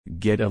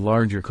Get a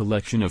larger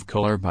collection of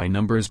color by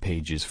numbers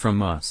pages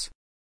from us.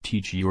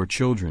 Teach your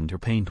children to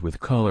paint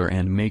with color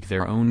and make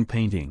their own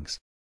paintings.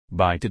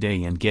 Buy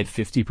today and get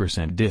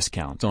 50%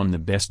 discount on the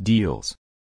best deals.